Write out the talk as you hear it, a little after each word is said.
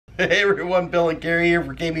Hey everyone, Bill and Gary here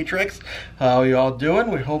for Gaming Tricks. How are you all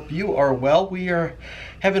doing? We hope you are well. We are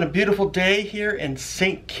having a beautiful day here in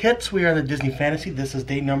St. Kitts. We are in the Disney Fantasy. This is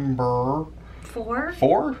day number 4.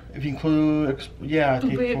 4? If you include, yeah.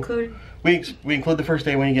 We include the first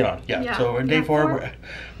day when you get on. Yeah. So we're day 4.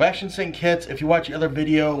 We're actually in St. Kitts. If you watch the other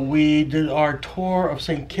video, we did our tour of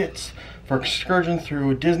St. Kitts for excursion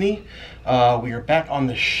through Disney. We are back on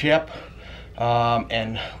the ship.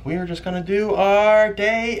 And we are just gonna do our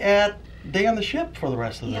day on the ship for the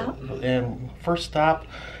rest of the and first stop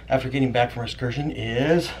after getting back from our excursion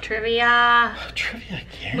is trivia. Trivia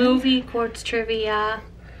again. Movie quartz trivia.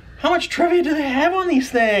 How much trivia do they have on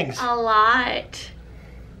these things? A lot.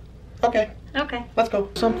 Okay. Okay. Let's go.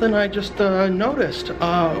 Something I just noticed.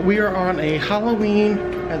 We are on a Halloween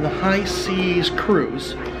and the High Seas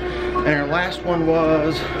cruise, and our last one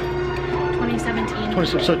was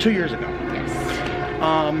 2017. So 2 years ago.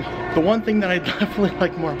 The one thing that I definitely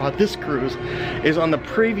like more about this cruise is on the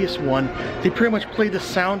previous one, they pretty much played the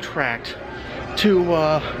soundtrack to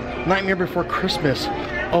Nightmare Before Christmas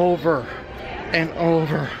over and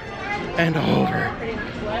over and over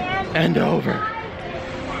and over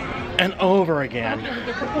and over again.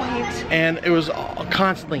 And it was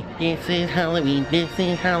constantly, this is Halloween, this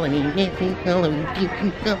is Halloween, this is Halloween, this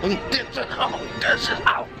is Halloween, this is Halloween, this is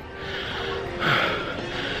Halloween.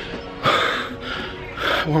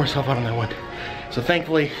 I wore myself out on that one. So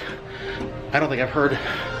thankfully, I don't think I've heard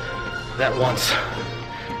that once.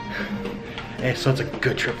 And so it's a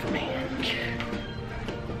good trip for me.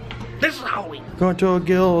 This is Halloween. Going to a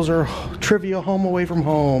Gills or trivia home away from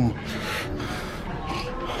home.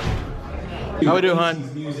 How we doing, hon?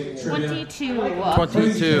 22.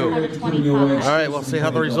 22. Out of 25. Alright, we'll see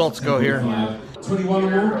how the results go here. 21 or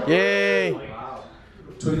more? Yay!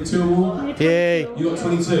 22 or more? Yay! You got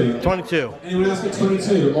 22? 22. Anyone else get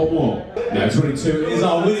 22 or more? No, 22 is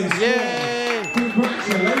our winning score. Yay!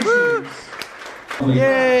 Congratulations! Woo!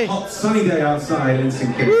 Yay! Hot sunny day outside in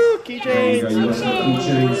St. Kitts. Woo! Keychains!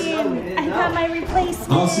 Keychains. I got my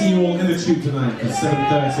replacement. I'll see you all in the tube tonight at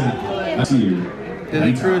 7:30. That's you.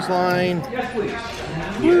 Disney Cruise Line.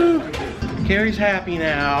 Woo! Carrie's happy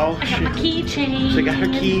now. I got my keychain. She got her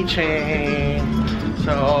keychain.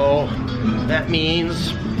 So that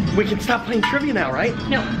means we can stop playing trivia now, right?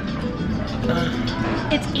 No.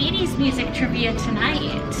 It's 80s music trivia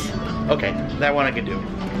tonight. Okay, that one I can do.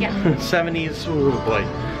 Yeah. 70s, oh boy.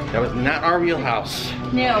 That was not our wheelhouse.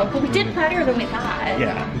 No, but we did better than we thought.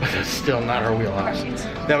 Yeah, but it's still not our wheelhouse.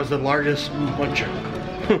 Right. That was the largest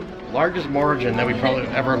largest margin that we probably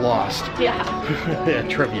ever lost. Yeah. Yeah,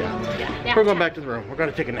 trivia. Yeah. We're going back to the room. We're going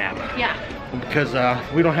to take a nap. Yeah. Because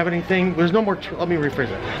we don't have anything. There's no more. Let me rephrase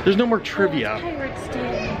that. There's no more trivia. Pirate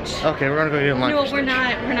Stitch. Okay, we're gonna go get in line. No, for we're Stitch.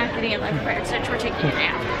 not. We're not getting it like Pirate Stitch. We're taking a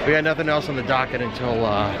nap. We got nothing else on the docket until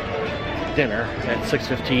dinner at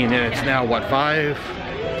 6:15, and it's now what, 5?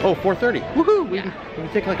 Oh, 4:30. Woohoo! We can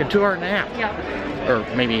take like a 2-hour nap. Yeah. Or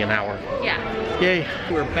maybe an hour. Yeah. Yay!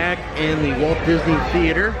 We're back in the Walt Disney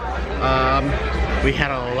Theater. We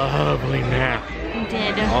had a lovely nap. We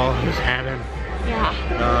did. All of us had him. Yeah.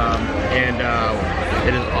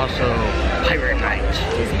 It is also Pirate Night.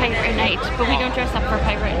 It's Pirate Night, but we don't dress up for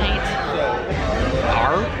Pirate Night.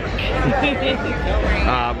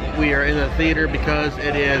 We are in the theater because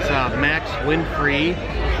it is Max Winfrey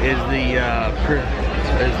is the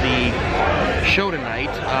show tonight.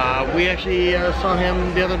 We actually saw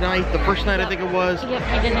him the other night, the first night I think it was. Yep,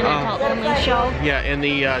 he did an adult family show. Yeah, in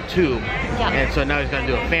the tube. Yep. And so now he's going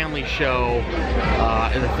to do a family show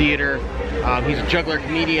in the theater. He's a juggler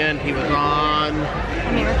comedian. He was on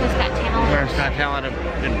America's Got Talent. America's Got Talent and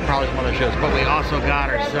probably some other shows. But we also got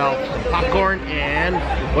ourselves some popcorn and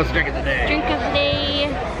what's the drink of the day? Drink of the day.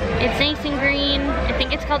 It's nice and green. I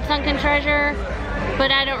think it's called Sunken Treasure,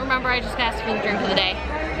 but I don't remember. I just asked for the drink of the day.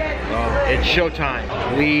 Oh, it's showtime.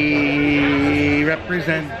 We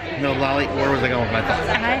represent no lolly. Where was I going with my thoughts?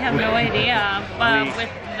 I have no idea. With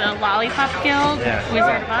the Lollipop Guild,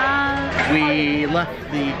 Wizard of Oz. We left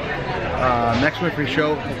the Max Winfrey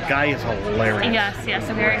show. The guy is hilarious. Yes,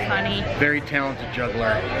 very funny. Very talented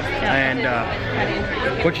juggler. And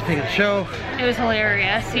what'd you think of the show? It was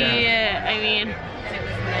hilarious. I mean,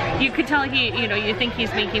 you could tell you think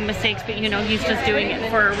he's making mistakes, but he's just doing it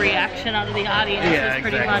for a reaction out of the audience. Yeah, it's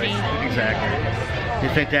pretty funny. Exactly.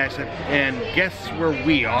 He's fantastic. And guess where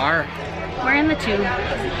we are? We're in the tube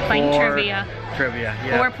playing trivia. Trivia,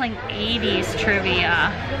 yeah. But we're playing 80s trivia.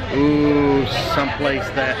 Ooh, someplace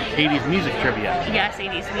that 80s music trivia. Yes,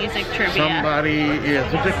 80s music trivia. Somebody is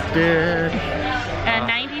addicted.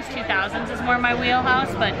 90s, 3000s is more my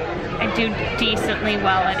wheelhouse, but I do decently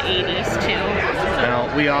well at 80s too.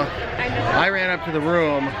 Well, I ran up to the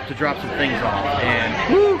room to drop some things off,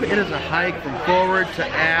 and whew, it is a hike from forward to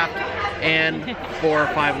aft and 4 or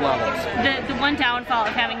 5 levels. The one downfall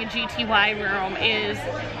of having a GTY room is,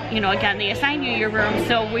 you know, again, they assign you your room,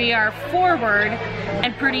 so we are forward,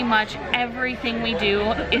 and pretty much everything we do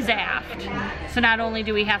is aft. So not only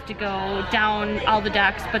do we have to go down all the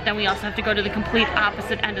decks, but then we also have to go to the complete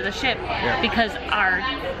opposite end of the ship, because our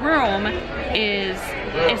room is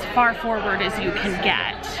as far forward as you can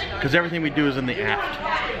get. Because everything we do is in the aft.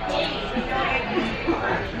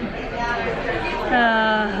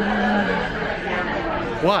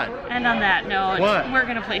 What? And on that note, we're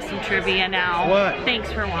gonna play some trivia now. What?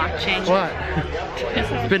 Thanks for watching. What?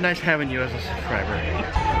 It's been nice having you as a subscriber.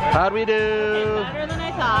 How'd we do? Better than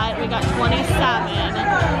I thought. We got 27,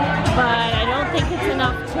 but I don't think it's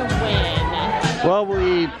enough to win. Well,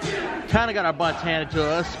 we kind of got our butts handed to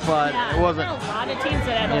us, but it wasn't. A lot of teams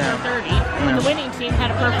that had over 30. And the winning team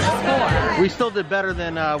had a perfect score. We still did better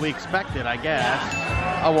than we expected, I guess.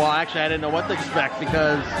 Oh, well, actually, I didn't know what to expect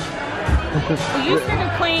because... Well, you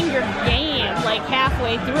started playing your game like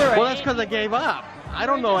halfway through, right? Well, that's because I gave up. I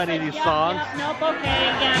don't know any of these songs. Nope, okay,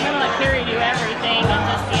 yeah, I'm gonna let Carrie do everything and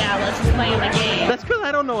just, let's just play the game. That's because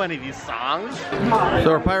I don't know any of these songs.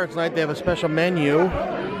 So our Pirates Night, they have a special menu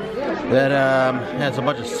that has a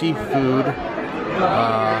bunch of seafood,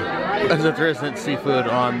 as if there isn't seafood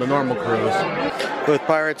on the normal cruise. With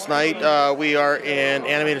Pirates Night, we are in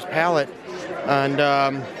Animator's Palette, and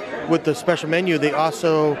with the special menu, they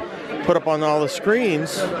also put up on all the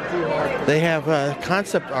screens, they have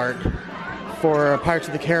concept art for Pirates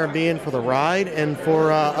of the Caribbean for the ride and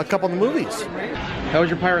for a couple of the movies. How was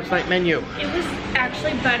your Pirates Night menu? It was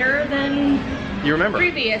actually better than you remember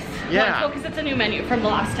previous. Yeah. Well, because it's a new menu from the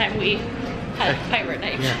last time we had Pirate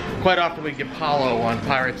Night. Yeah. Quite often we get Palo on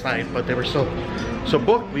Pirates Night, but they were so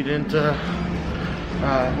booked we didn't.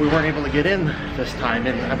 We weren't able to get in this time,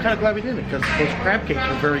 and I'm kind of glad we didn't because those crab cakes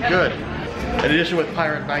were very good. In addition, with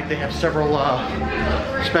Pirate Night, they have several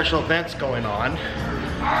special events going on.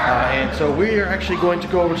 And so we are actually going to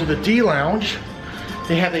go over to the D Lounge.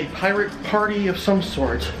 They have a pirate party of some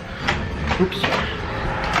sort. Oops. They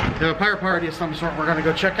have a pirate party of some sort we're going to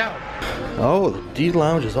go check out. Oh, the D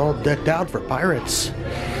Lounge is all decked out for pirates.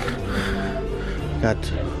 Got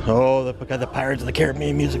the Pirates of the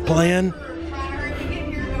Caribbean music playing.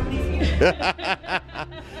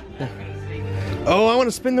 Oh, I want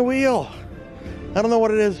to spin the wheel. I don't know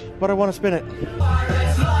what it is, but I want to spin it. And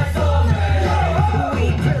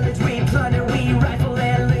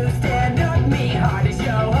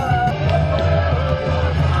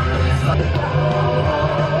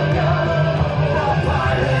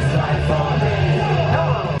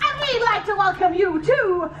we'd like to welcome you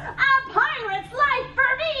to A Pirate's Life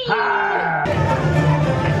for Me!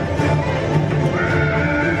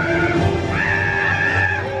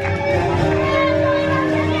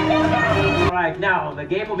 Now, the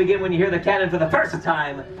game will begin when you hear the cannon for the first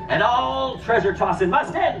time, and all treasure tossing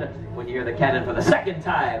must end when you hear the cannon for the second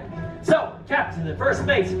time. So, Captain and First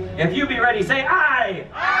Mates, if you be ready, say aye!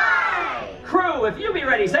 Aye! Crew, if you be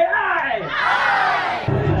ready, say aye! Aye!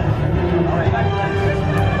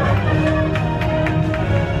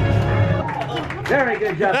 Very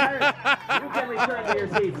good job. You can return to your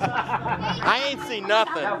seats. I ain't seen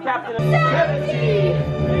nothing. Now, Captain of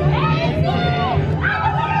 70!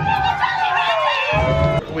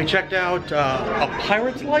 We checked out A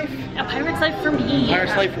Pirate's Life. A Pirate's Life for Me.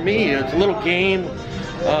 Pirate's Life for Me. It's a little game.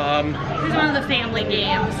 It was one of the family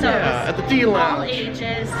games. So yeah, at the D Lounge. All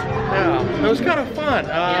ages. Yeah, it was kind of fun.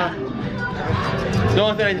 The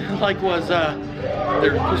only thing I didn't like was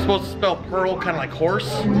they're supposed to spell pearl kind of like horse.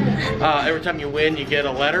 Every time you win, you get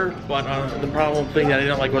a letter. But the problem thing that I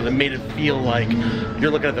didn't like was it made it feel like you're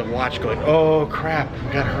looking at the watch going, oh crap,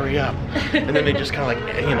 we gotta hurry up. And then they just kind of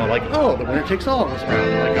like, you know, like, oh, the winner takes all of this round.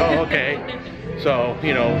 Like, oh, okay. So,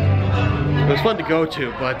 you know, it was fun to go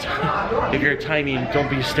to, but if you're timing, don't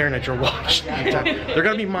be staring at your watch. They're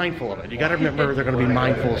gonna be mindful of it. You gotta remember they're gonna be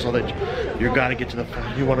mindful so that you gotta get to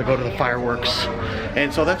you wanna go to the fireworks.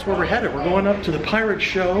 And so that's where we're headed. We're going up to the pirate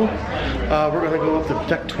show. We're gonna go up to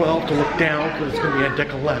deck 12 to look down because it's gonna be at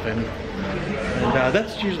deck 11. And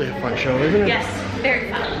that's usually a fun show, isn't it? Yes, very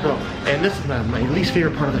fun. So, and this is my least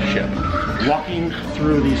favorite part of the ship. Walking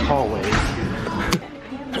through these hallways.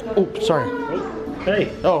 Oh, sorry.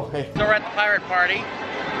 Hey. Oh, hey. So we're at the pirate party.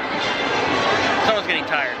 Someone's getting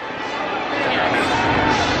tired.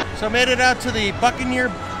 Yes. So made it out to the Buccaneer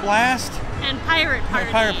Blast. And Pirate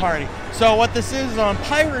Party. Pirate Party. So what this is on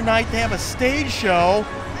Pirate Night, they have a stage show.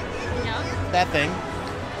 Yep. That thing.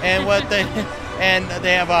 and what they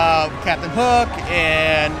have Captain Hook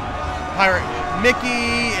and Pirate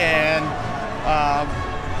Mickey and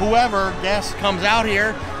whoever guest comes out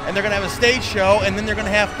here, and they're gonna have a stage show, and then they're gonna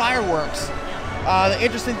have fireworks. The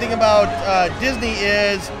interesting thing about Disney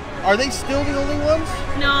is, are they still the only ones?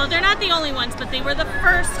 No, they're not the only ones, but they were the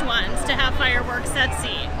first ones to have fireworks at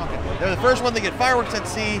sea. Okay. They're the first one to get fireworks at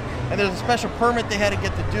sea, and there's a special permit they had to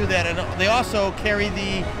get to do that, and they also carry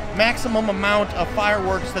the maximum amount of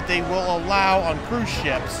fireworks that they will allow on cruise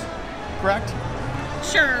ships, correct?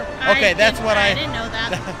 Sure. Okay, that's what I didn't know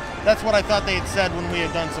that. That's what I thought they had said when we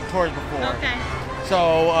had done some tours before. Okay.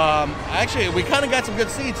 So, actually, we kind of got some good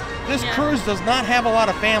seats. This cruise does not have a lot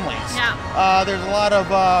of families. Yeah. There's a lot of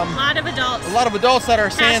adults. A lot of adults that are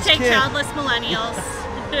sans kids. Childless millennials.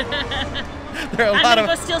 There are a I'm lot gonna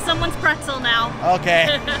of. go steal someone's pretzel now.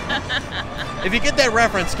 Okay. If you get that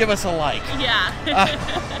reference, give us a like. Yeah.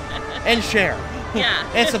 And share. Yeah.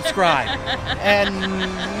 And subscribe.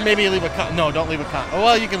 And maybe leave a comment. No, don't leave a comment.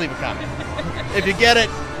 Well, you can leave a comment. If you get it,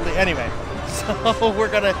 anyway. So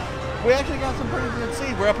we actually got some pretty good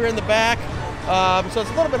seats. We're up here in the back, so it's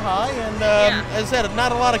a little bit high, and as I said,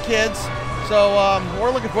 not a lot of kids. So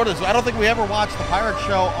we're looking forward to this. I don't think we ever watched the pirate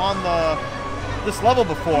show on this level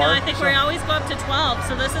before. No, I think we always go up to 12.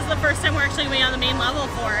 So this is the first time we're actually going to be on the main level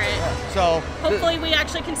for it. Yeah, so hopefully we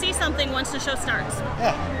actually can see something once the show starts.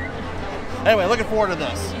 Yeah. Anyway, looking forward to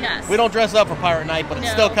this. Yes. We don't dress up for Pirate Night, but it's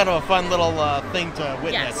still kind of a fun little thing to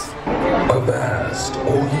witness. Yes. Avast,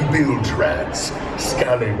 all ye bilge-rats,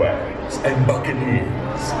 scallywags, and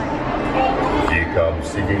buccaneers. Ye come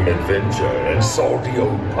seeking adventure and salty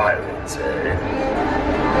old pirates, eh?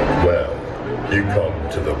 Well, you come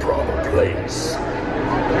to the proper place.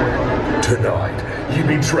 Tonight, ye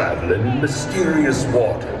be traveling in mysterious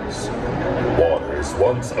waters. Waters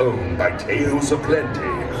once owned by tales of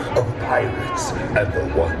plenty, of pirates and the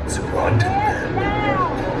ones who hunted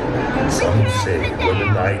them. Some say when the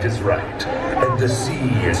night is right and the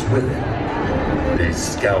sea is willing, these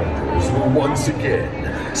scoundrels will once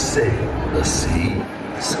again sail the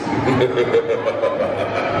seas.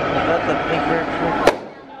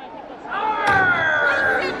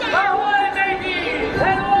 Ahoy, mateys!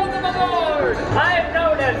 And welcome aboard! I'm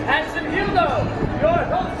known as Handsome Hugo, your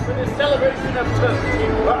host for this celebration of toast.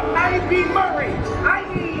 I be Murray. I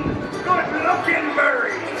mean, good-looking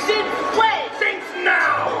Murray. Since when? Since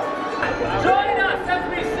now. Join us as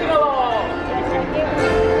we sing along.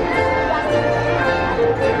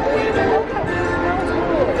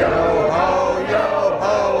 Yo ho,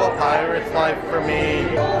 a pirate's life for me.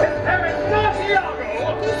 There is Santiago.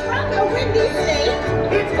 He's from the Windy State.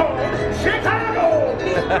 It's called Chicago.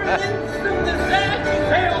 He's bringing through the And he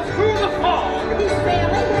sails through the fog. He's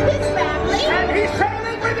sailing with his family. And he's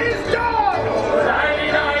sailing with his dog.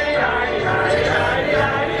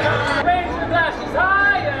 Raise your glasses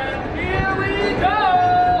high and here we go.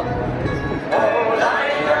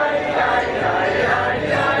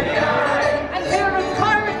 And here is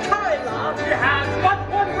Pirate Kyla. She has but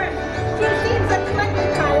one wish. She seems a clever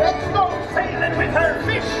pirate. Go sailing with her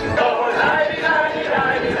fish.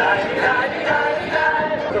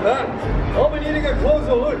 I'll be needing a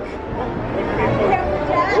closer look.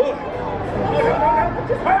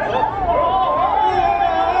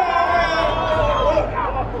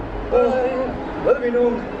 Let it be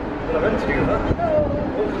known that I'm into you, huh?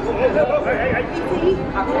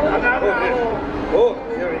 Oh,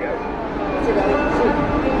 here we go.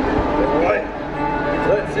 Right.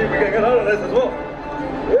 Let's see if we can get out of this as well.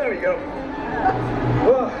 There we go.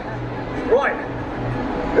 Right.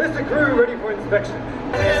 Is the crew ready for inspection?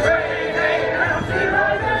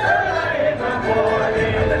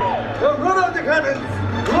 Now run out the cannons,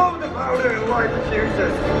 blow the powder and light the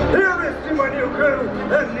fuses. Here is to my new crew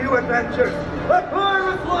and new adventures. A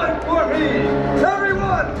pirate's life for me!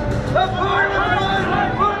 Everyone, a pirate's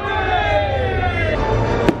life for me!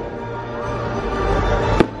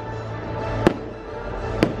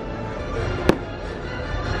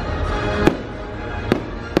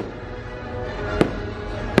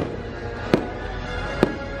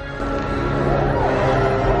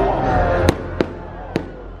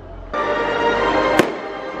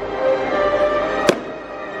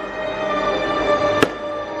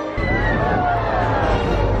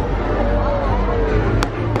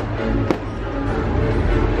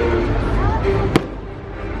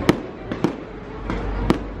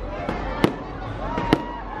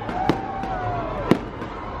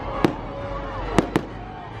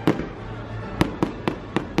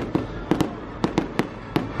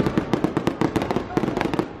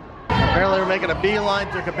 Apparently we're making a beeline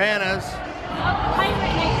to Cabanas. Pirate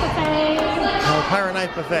night buffet. Oh, Pirate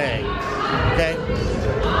Night Buffet. Okay.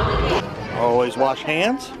 Always wash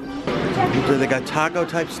hands. They got taco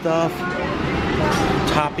type stuff.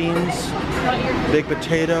 Toppings. Big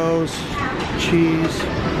potatoes. Cheese.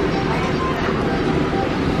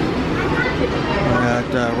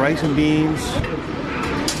 Got rice and beans.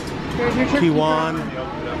 Kiwan.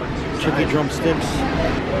 Turkey drumsticks.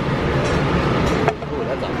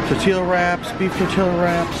 Tortilla wraps, beef tortilla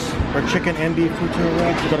wraps, or chicken and beef tortilla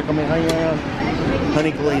wraps.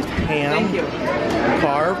 Honey glazed ham,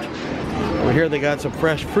 carved. Over here they got some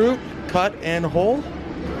fresh fruit, cut and whole.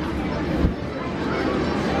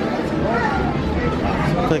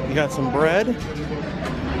 Looks like you got some bread.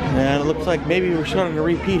 And it looks like maybe we're starting to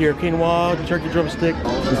repeat here. Quinoa, turkey drumstick.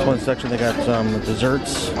 This one section they got some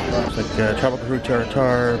desserts. Looks like tropical fruit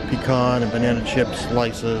tartare, pecan and banana chip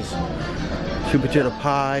slices. Sweet potato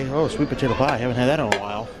pie. Oh, sweet potato pie. I haven't had that in a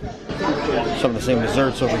while. Some of the same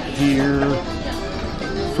desserts over here.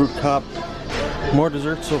 Fruit cup. More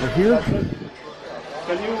desserts over here.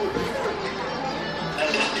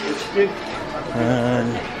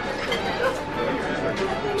 And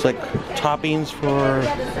it's like toppings for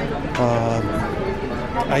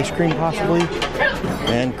ice cream possibly.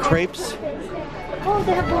 And crepes. Oh,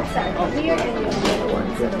 they have both sides.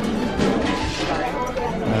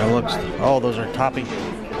 And it looks, oh, those are toppings.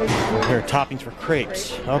 Here are toppings for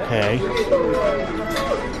crepes. Okay.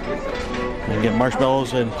 You get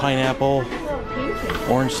marshmallows and pineapple,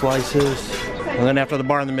 orange slices. And then after the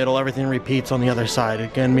bar in the middle, everything repeats on the other side.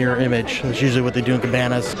 Again, mirror image. That's usually what they do in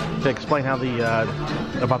cabanas. To explain how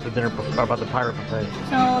about the pirate buffet.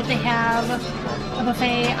 So they have a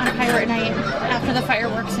buffet on Pirate Night after the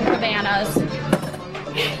fireworks and cabanas.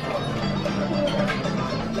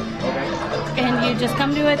 And you just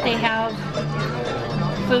come to it, they have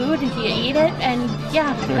food, you eat it, and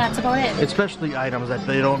yeah, that's about it. Especially items that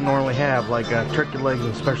they don't normally have, like turkey legs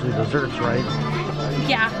and especially desserts, right?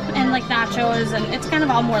 Yeah, and like nachos, and it's kind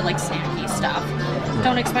of all more like snacky stuff.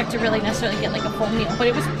 Don't expect to really necessarily get like a full meal, but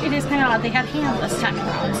it is kind of odd. They had ham this time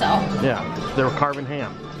around, so. Yeah, they were carving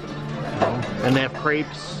ham. And they have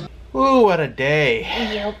crepes. Ooh, what a day.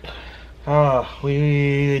 Yep.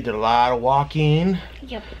 We did a lot of walking.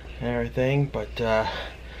 Yep. And everything, but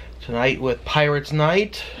tonight with Pirates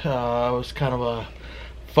Night was kind of a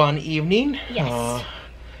fun evening. Yes.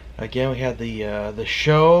 Again, we had the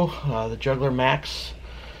show, the juggler Max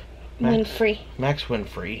Winfrey. Max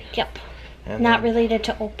Winfrey. Yep. And not related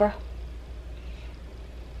to Oprah.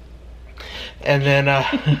 And then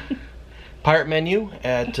pirate menu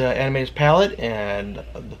at Animator's Palette, and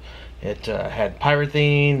it had pirate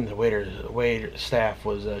theme. The waiter staff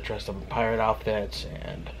was dressed up in pirate outfits,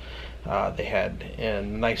 and they had,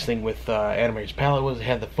 and the nice thing with Animator's Palette was they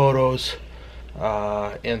had the photos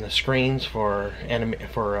in the screens for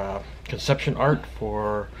conception art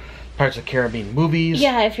for Pirates of the Caribbean movies.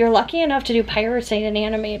 Yeah, if you're lucky enough to do Pirates Night and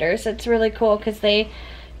Animators, it's really cool because they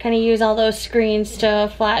kind of use all those screens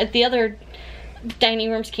to flat. The other dining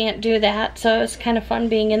rooms can't do that, so it's kind of fun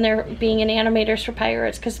being in there, being in Animators for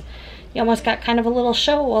Pirates, because you almost got kind of a little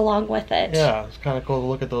show along with it. Yeah, it's kind of cool to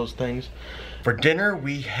look at those things. For dinner,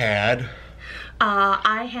 we had...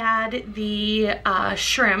 I had the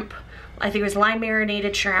shrimp. I think it was lime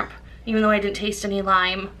marinated shrimp, even though I didn't taste any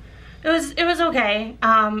lime. It was okay.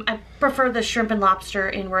 I prefer the shrimp and lobster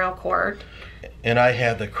in Royal Court. And I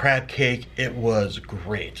had the crab cake. It was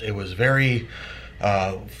great. It was very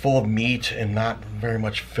full of meat and not very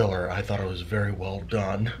much filler. I thought it was very well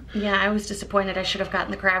done. Yeah, I was disappointed. I should have gotten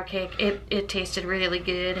the crab cake. It tasted really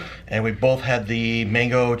good. And we both had the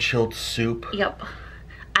mango chilled soup. Yep.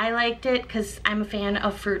 I liked it because I'm a fan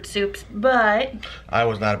of fruit soups, but... I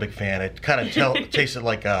was not a big fan. It kind of tasted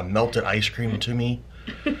like melted ice cream to me.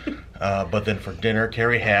 But then for dinner,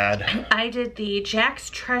 Carrie had... I did the Jack's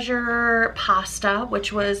Treasure pasta,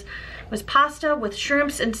 which was pasta with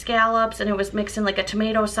shrimps and scallops, and it was mixed in like a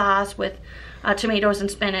tomato sauce with tomatoes and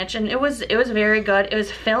spinach, and it was very good. It was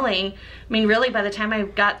filling. I mean, really, by the time I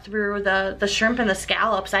got through the shrimp and the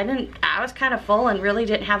scallops, I was kind of full and really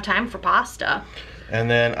didn't have time for pasta. And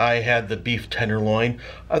then I had the beef tenderloin.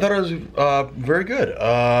 I thought it was very good.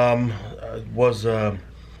 Was a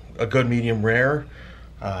good medium rare,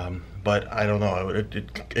 but I don't know.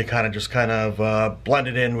 It kind of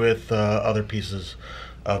blended in with other pieces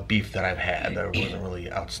of beef that I've had. That wasn't really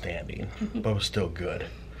outstanding, but was still good.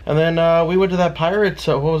 And then we went to that Pirates.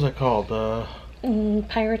 What was it called?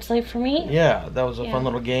 Pirates Life for Me. Yeah, that was a fun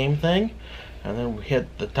little game thing. And then we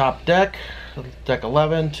hit the top deck, deck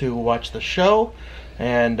 11, to watch the show.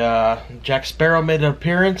 And Jack Sparrow made an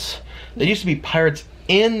appearance. There used to be Pirates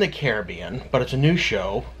in the Caribbean, but it's a new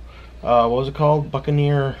show. what was it called?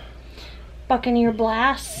 Buccaneer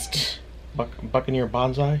Blast. Buccaneer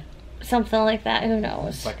Bonsai? Something like that. Who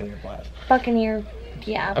knows? Buccaneer Blast. Buccaneer,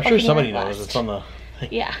 yeah. I'm sure somebody Blast. knows. It's on the thing.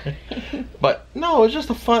 Yeah. But no, it's just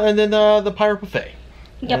a fun. And then the pirate buffet.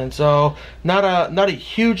 Yep. And so not a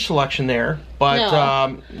huge selection there, but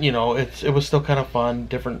No. you know, it was still kind of fun.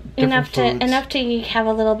 Different enough foods. to have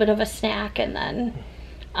a little bit of a snack and then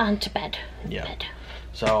on to bed. Yeah.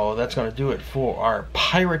 So that's gonna do it for our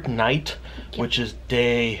pirate night, which is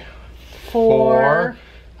day 4.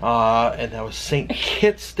 And that was St.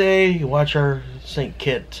 Kitts Day. You watch our St.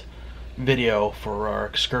 Kit video for our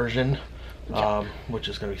excursion, which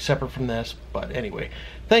is going to be separate from this. But anyway,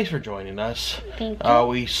 thanks for joining us. Thank you.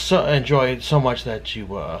 We enjoyed so much that you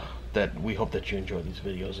that we hope that you enjoy these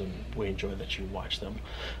videos, and we enjoy that you watch them.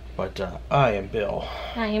 But I am Bill.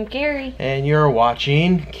 I am Gary. And you're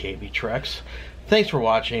watching KB Treks. Thanks for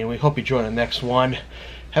watching. We hope you join the next one.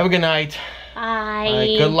 Have a good night.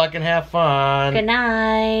 Bye. Good luck and have fun. Good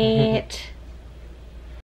night.